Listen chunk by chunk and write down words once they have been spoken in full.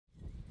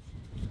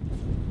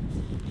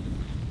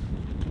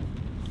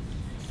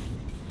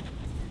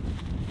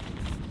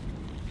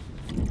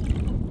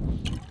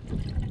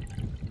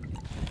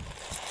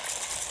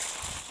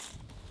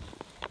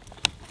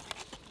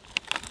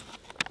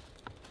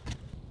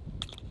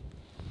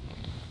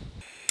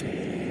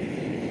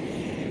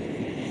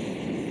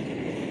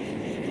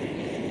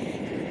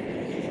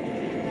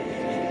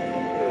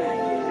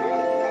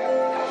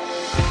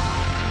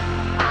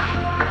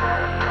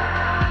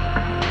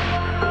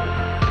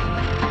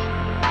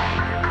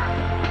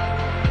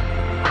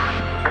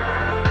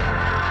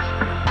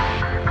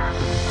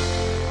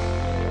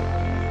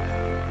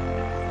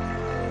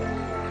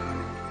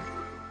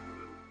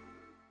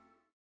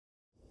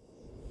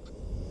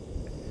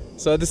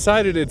So I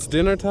decided it's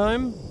dinner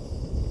time.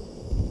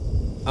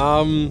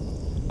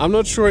 I'm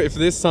not sure if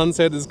this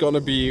sunset is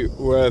gonna be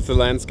worth a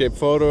landscape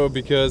photo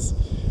because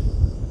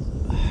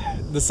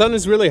the sun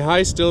is really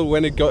high still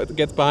when it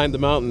gets behind the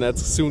mountain.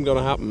 That's soon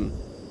gonna happen.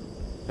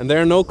 And there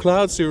are no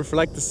clouds to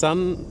reflect the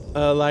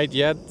sunlight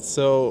yet,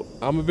 so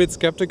I'm a bit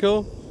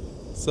skeptical.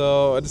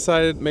 So I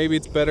decided maybe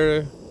it's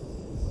better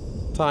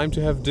time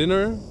to have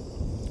dinner.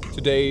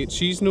 Today,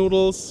 cheese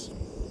noodles.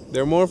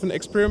 They're more of an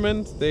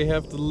experiment. They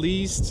have the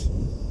least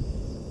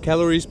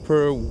calories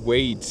per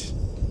weight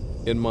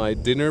in my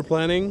dinner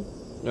planning.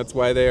 That's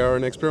why they are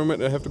an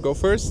experiment. I have to go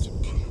first.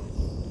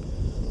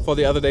 For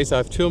the other days I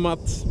have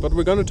tilmat, but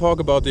we're gonna talk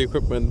about the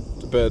equipment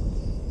a bit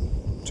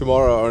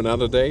tomorrow or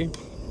another day.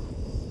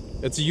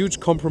 It's a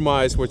huge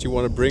compromise what you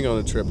want to bring on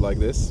a trip like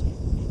this.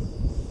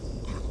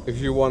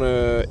 If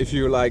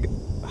you like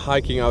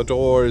hiking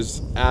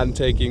outdoors and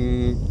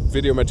taking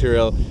video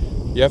material,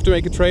 you have to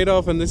make a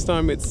trade-off, and this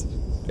time it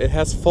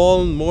has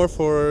fallen more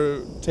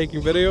for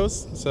taking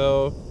videos,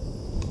 so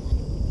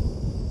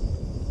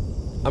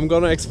I'm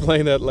gonna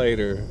explain that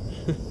later.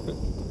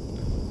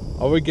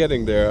 Are we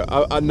getting there?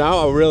 Now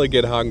I really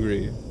get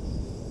hungry.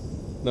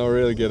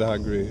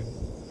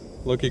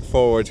 Looking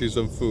forward to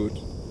some food.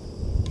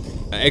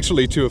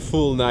 Actually to a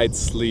full night's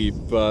sleep,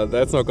 but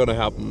that's not gonna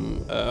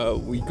happen.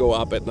 We go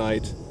up at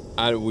night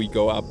and we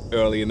go up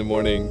early in the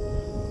morning,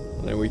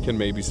 and then we can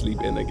maybe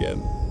sleep in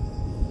again.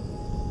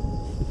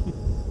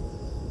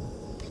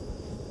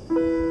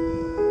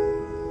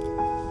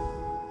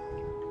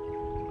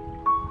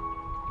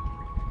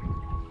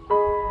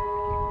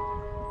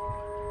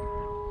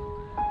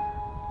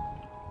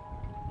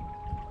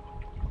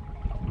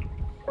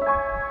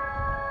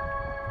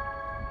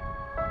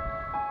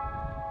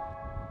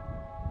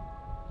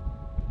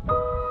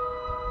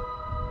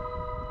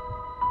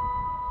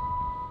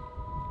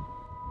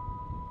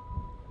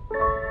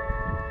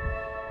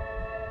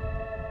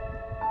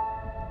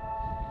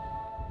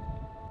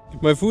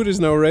 My food is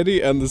now ready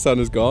and the sun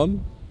is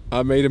gone.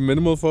 I made a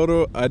minimal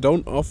photo. I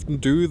don't often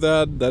do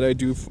that I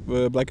do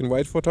black and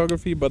white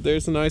photography, but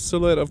there's a nice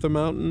silhouette of the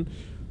mountain,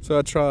 so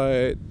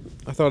I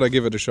thought I'd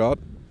give it a shot.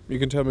 You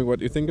can tell me what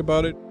you think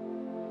about it.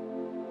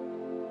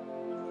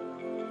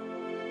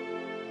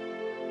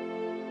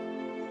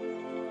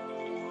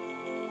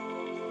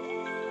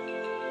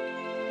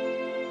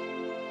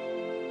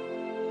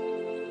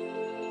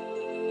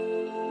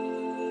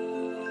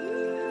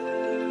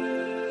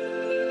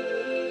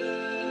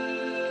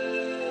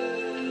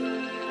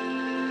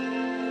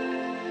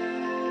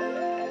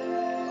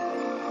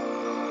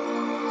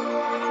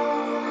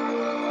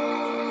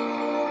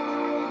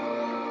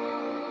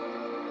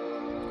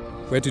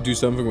 We had to do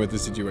something with the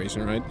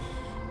situation, right?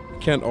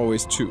 Can't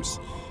always choose.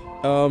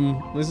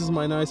 This is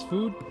my nice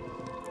food.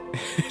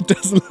 It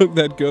doesn't look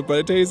that good, but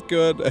it tastes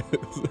good.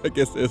 I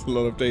guess there's a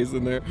lot of taste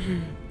in there.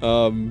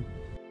 I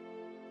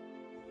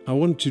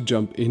want to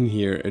jump in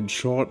here and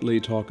shortly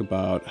talk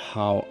about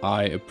how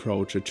I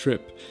approach a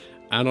trip.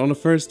 And on the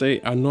first day,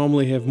 I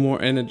normally have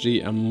more energy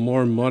and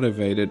more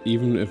motivated,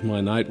 even if my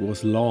night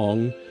was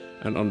long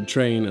and on the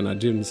train and I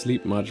didn't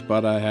sleep much,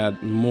 but I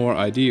had more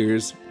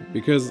ideas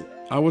because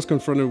I was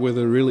confronted with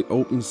a really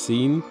open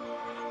scene.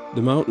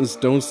 The mountains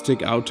don't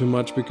stick out too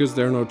much because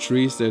there are no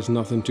trees, there's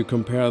nothing to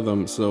compare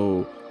them,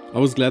 so I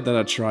was glad that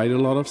I tried a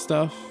lot of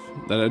stuff,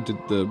 that I did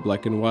the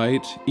black and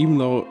white, even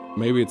though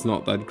maybe it's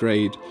not that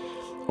great,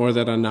 or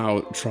that I now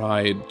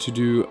tried to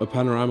do a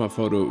panorama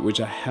photo, which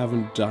I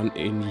haven't done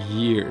in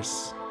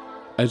years.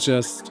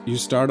 You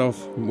start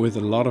off with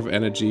a lot of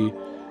energy,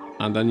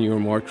 and then you're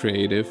more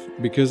creative,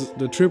 because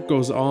the trip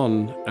goes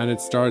on and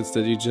it starts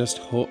that you just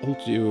hold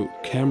your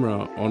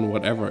camera on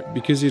whatever,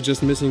 because you're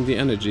just missing the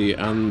energy,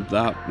 and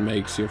that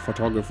makes your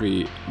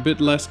photography a bit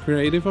less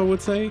creative, I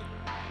would say.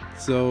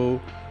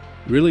 So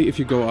really, if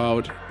you go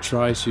out,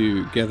 try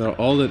to gather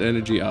all that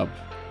energy up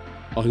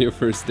on your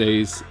first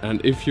days,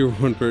 and if you're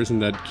one person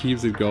that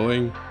keeps it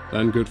going,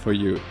 then good for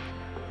you.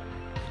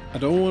 I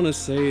don't want to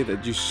say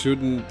that you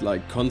shouldn't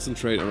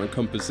concentrate on a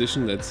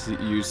composition that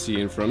you see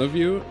in front of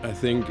you. I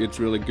think it's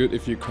really good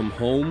if you come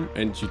home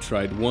and you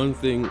tried one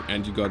thing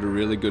and you got a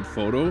really good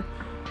photo.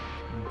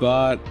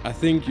 But I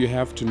think you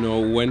have to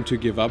know when to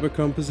give up a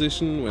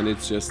composition when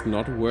it's just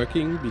not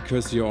working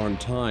because you're on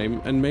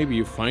time and maybe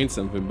you find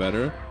something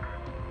better.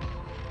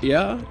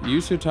 Yeah,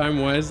 use your time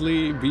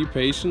wisely, be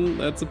patient,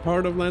 that's a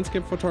part of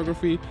landscape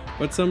photography,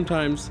 but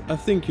sometimes I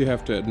think you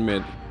have to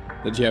admit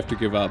that you have to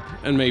give up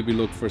and maybe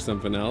look for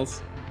something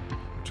else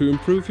to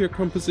improve your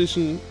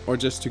composition or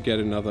just to get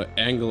another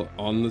angle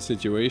on the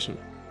situation.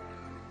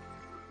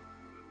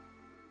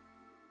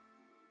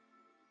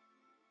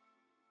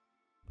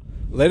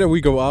 Later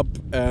we go up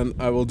and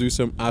I will do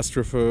some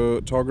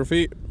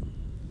astrophotography.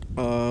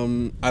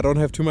 I don't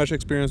have too much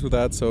experience with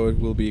that, so it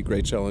will be a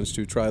great challenge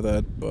to try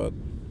that, but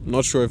I'm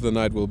not sure if the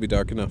night will be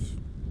dark enough.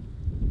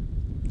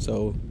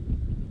 So,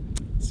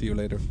 see you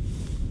later.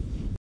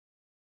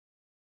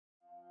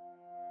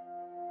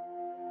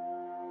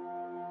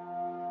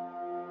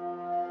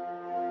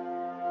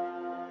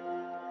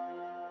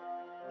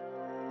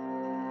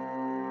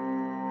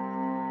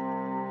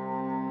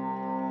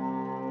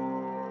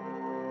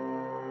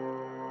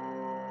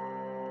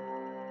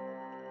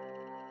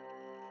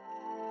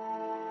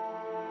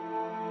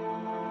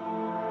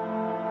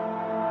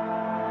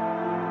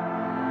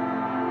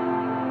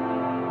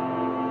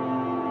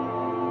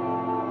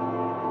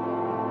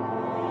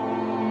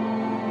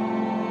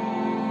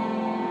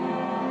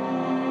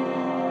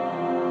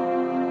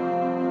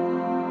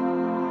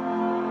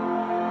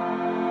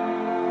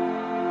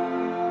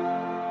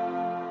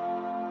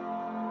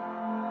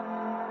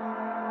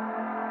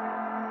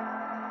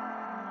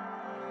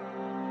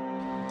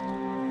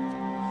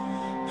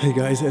 Hey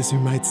guys, as you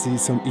might see,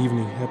 some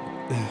evening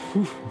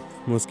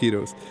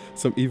mosquitoes.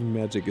 Some even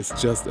magic is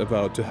just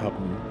about to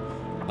happen.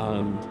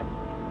 And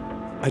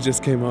I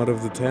just came out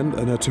of the tent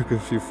and I took a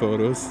few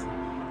photos.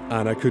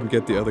 And I couldn't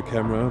get the other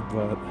camera,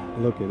 but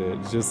look at it,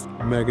 it's just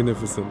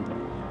magnificent.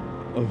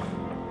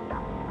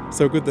 Oh,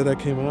 so good that I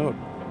came out.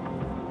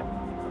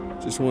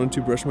 Just wanted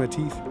to brush my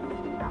teeth.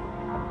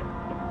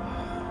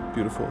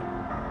 Beautiful.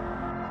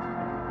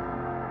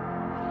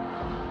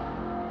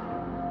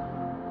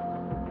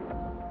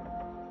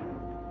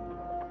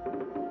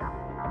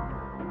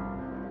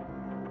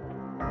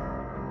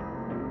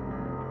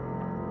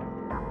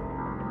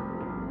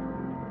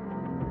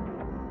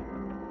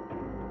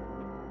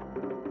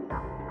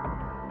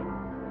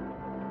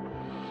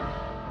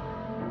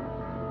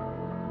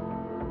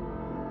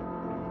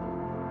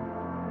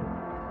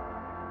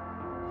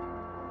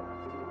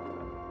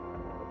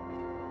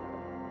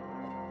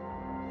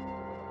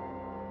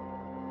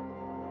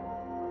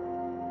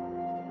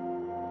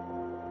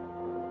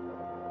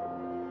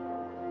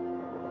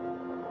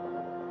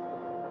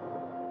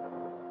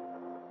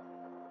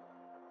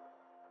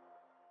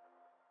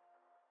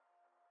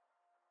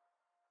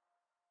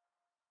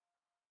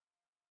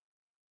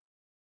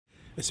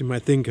 As you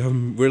might think,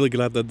 I'm really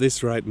glad that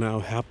this right now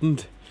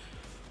happened.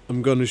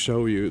 I'm gonna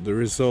show you the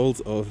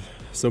results of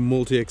some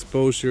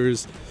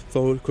multi-exposures,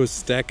 focus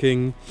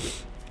stacking.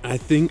 I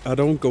think I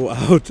don't go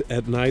out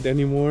at night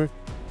anymore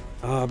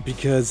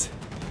because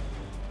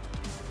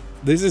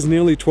this is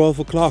nearly 12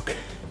 o'clock.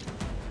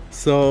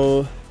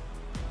 So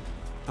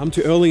I'm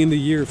too early in the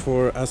year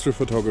for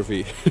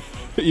astrophotography.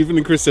 Even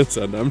in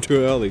Kristiansand, I'm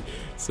too early.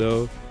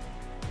 So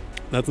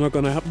that's not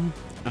gonna happen.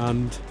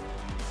 And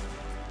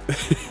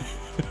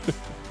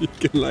you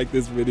can like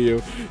this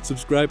video,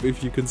 subscribe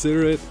if you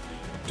consider it,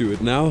 do it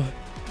now,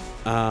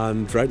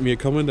 and write me a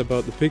comment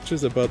about the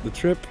pictures, about the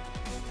trip,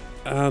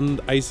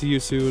 and I see you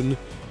soon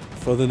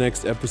for the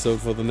next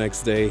episode, for the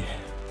next day.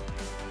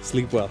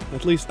 Sleep well,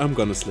 at least I'm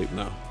gonna sleep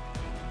now,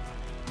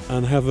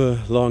 and have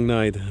a long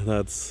night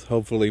that's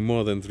hopefully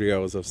more than 3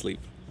 hours of sleep.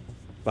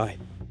 Bye.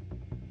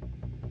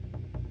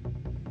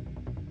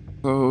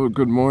 Oh,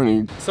 good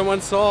morning.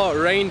 Someone saw a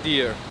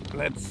reindeer.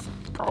 Let's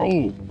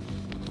go.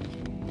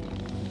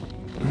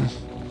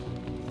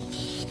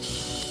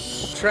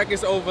 Track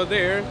is over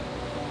there,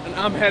 and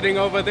I'm heading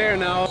over there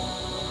now.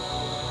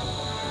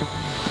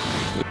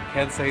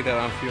 Can't say that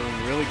I'm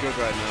feeling really good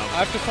right now.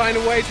 I have to find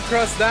a way to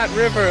cross that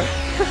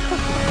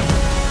river.